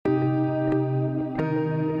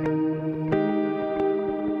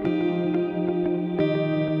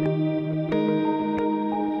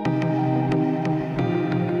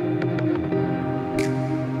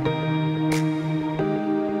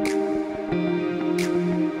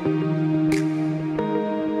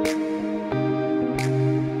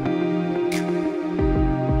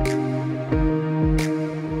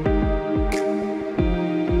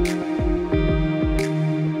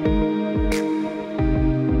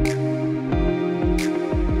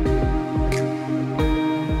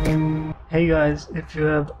Hey guys, if you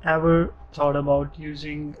have ever thought about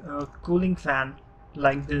using a cooling fan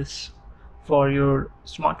like this for your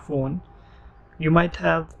smartphone, you might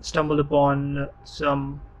have stumbled upon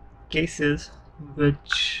some cases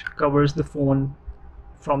which covers the phone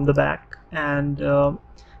from the back and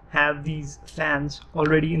have these fans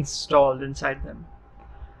already installed inside them.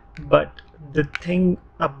 But the thing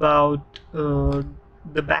about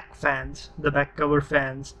the back fans, the back cover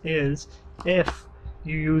fans, is if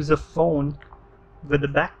you use a phone with a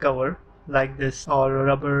back cover like this or a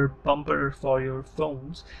rubber bumper for your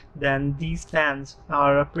phones, then these fans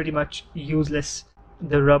are pretty much useless.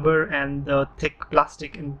 The rubber and the thick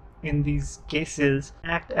plastic in these cases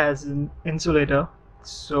act as an insulator,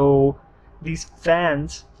 so these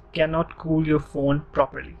fans cannot cool your phone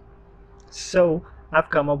properly. So I've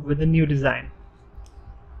come up with a new design.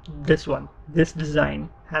 This design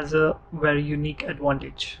has a very unique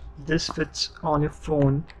advantage. This fits on your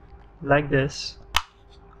phone like this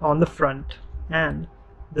on the front, and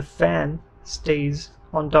the fan stays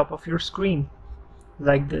on top of your screen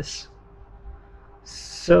like this.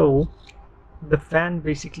 So the fan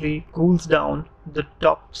basically cools down the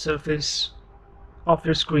top surface of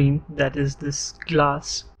your screen, that is this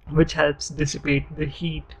glass, which helps dissipate the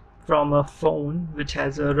heat from a phone which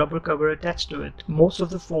has a rubber cover attached to it. Most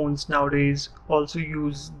of the phones nowadays also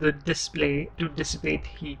use the display to dissipate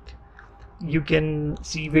heat. You can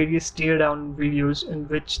see various teardown videos in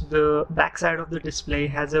which the backside of the display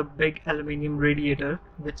has a big aluminium radiator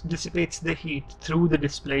which dissipates the heat through the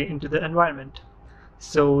display into the environment.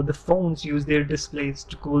 So the phones use their displays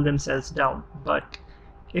to cool themselves down. But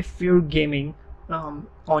if you're gaming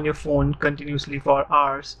on your phone continuously for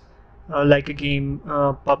hours, like a game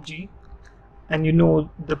PUBG, and you know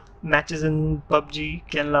the matches in PUBG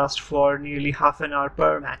can last for nearly half an hour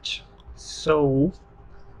per match. So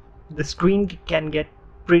the screen can get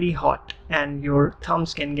pretty hot and your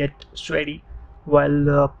thumbs can get sweaty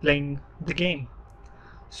while playing the game.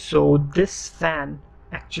 So this fan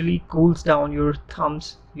actually cools down your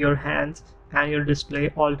thumbs, your hands, and your display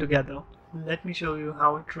all together. Let me show you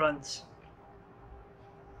how it runs.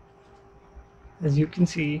 As you can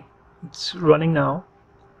see, it's running now,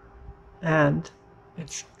 and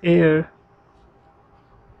its air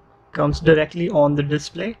comes directly on the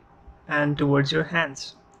display and towards your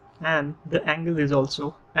hands, and the angle is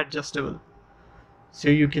also adjustable, so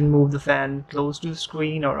you can move the fan close to the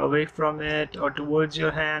screen or away from it or towards your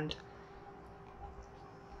hand,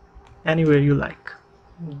 anywhere you like.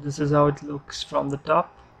 This is how it looks from the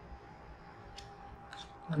top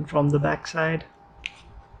and from the back side.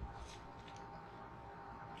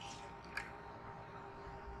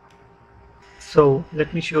 So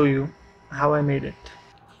let me show you how I made it.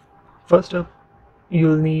 First up,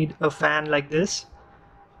 you'll need a fan like this.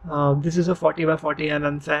 This is a 40 by 40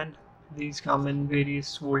 mm fan. These come in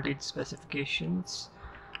various voltage specifications.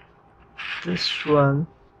 This one,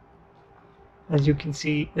 as you can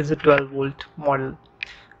see, is a 12 volt model.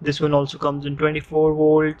 This one also comes in 24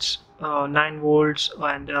 volts, 9 volts,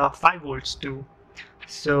 and 5 volts too.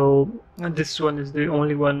 So this one is the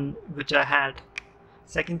only one which I had.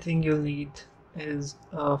 Second thing you'll need is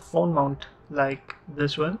a phone mount like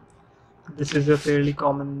this one. This is a fairly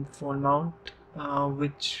common phone mount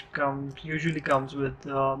which usually comes with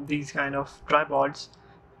these kind of tripods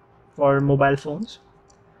for mobile phones.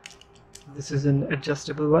 This is an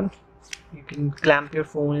adjustable one. You can clamp your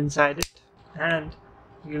phone inside it, and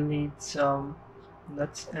you'll need some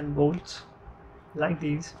nuts and bolts like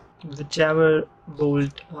these. Whichever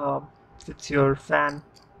bolt fits your fan,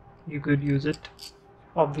 you could use it.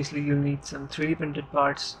 Obviously you'll need some 3D printed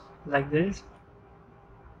parts like this,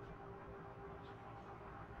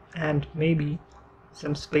 and maybe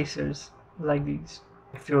some spacers like these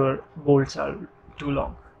if your bolts are too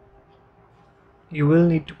long. You will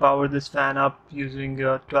need to power this fan up using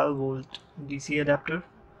a 12 volt DC adapter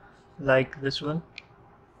like this one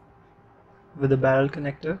with a barrel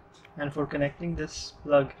connector, and for connecting this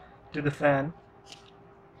plug to the fan,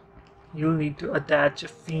 you'll need to attach a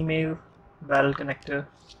female barrel connector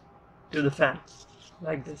to the fan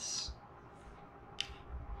like this,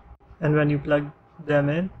 and when you plug them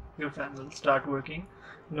in, your fan will start working.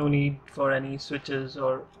 No need for any switches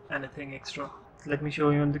or anything extra. Let me show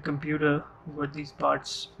you on the computer what these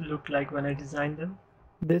parts look like when I designed them.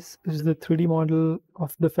 This is the 3D model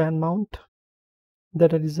of the fan mount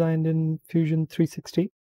that I designed in Fusion 360.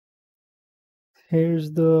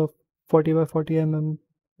 Here's the 40 by 40 mm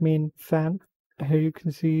main fan. Here you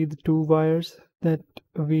can see the two wires that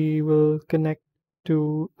we will connect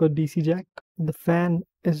to a DC jack. The fan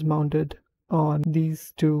is mounted on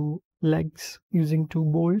these two legs using two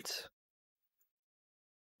bolts.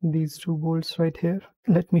 these two bolts right here.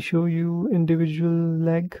 Let me show you individual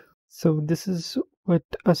leg. So this is what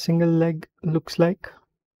a single leg looks like.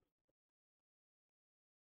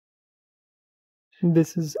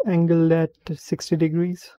 This is angled at 60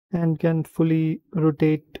 degrees and can fully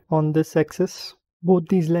rotate on this axis. Both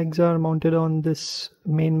these legs are mounted on this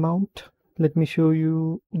main mount. Let me show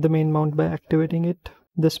you the main mount by activating it.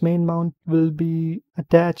 This main mount will be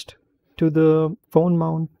attached to the phone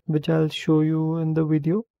mount, which I'll show you in the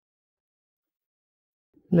video.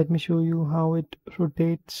 Let me show you how it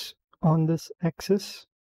rotates on this axis.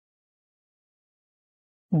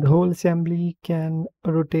 The whole assembly can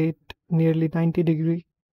rotate nearly 90 degrees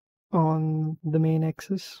on the main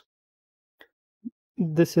axis.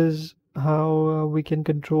 This is how we can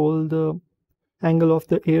control the angle of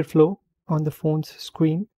the airflow on the phone's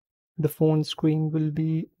screen. The phone screen will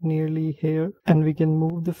be nearly here, and we can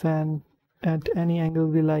move the fan at any angle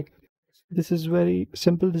we like. This is very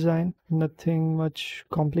simple design, nothing much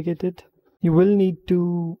complicated. You will need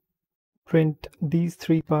to print these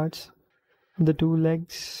three parts, the two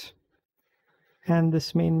legs and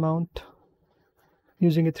this main mount,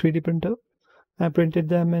 using a 3D printer. I printed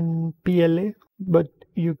them in PLA, but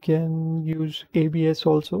you can use ABS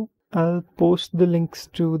also. I'll post the links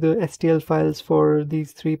to the STL files for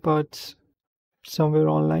these three parts somewhere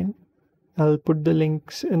online. I'll put the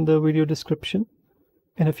links in the video description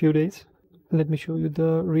in a few days. Let me show you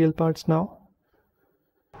the real parts now.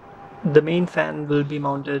 The main fan will be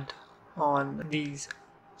mounted on these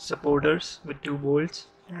supporters with two bolts,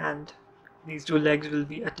 and these two legs will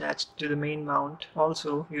be attached to the main mount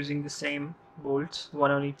also using the same bolts, one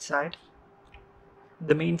on each side.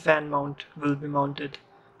 The main fan mount will be mounted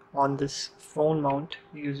on this phone mount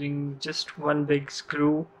using just one big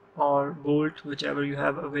screw or bolt, whichever you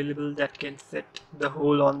have available that can fit the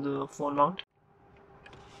hole on the phone mount.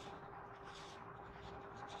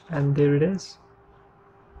 And there it is,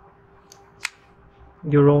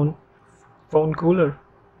 your own phone cooler,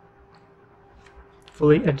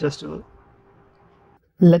 fully adjustable.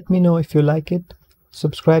 Let me know if you like it.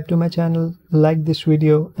 Subscribe to my channel, like this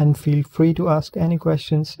video, and feel free to ask any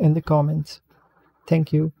questions in the comments.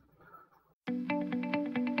 Thank you.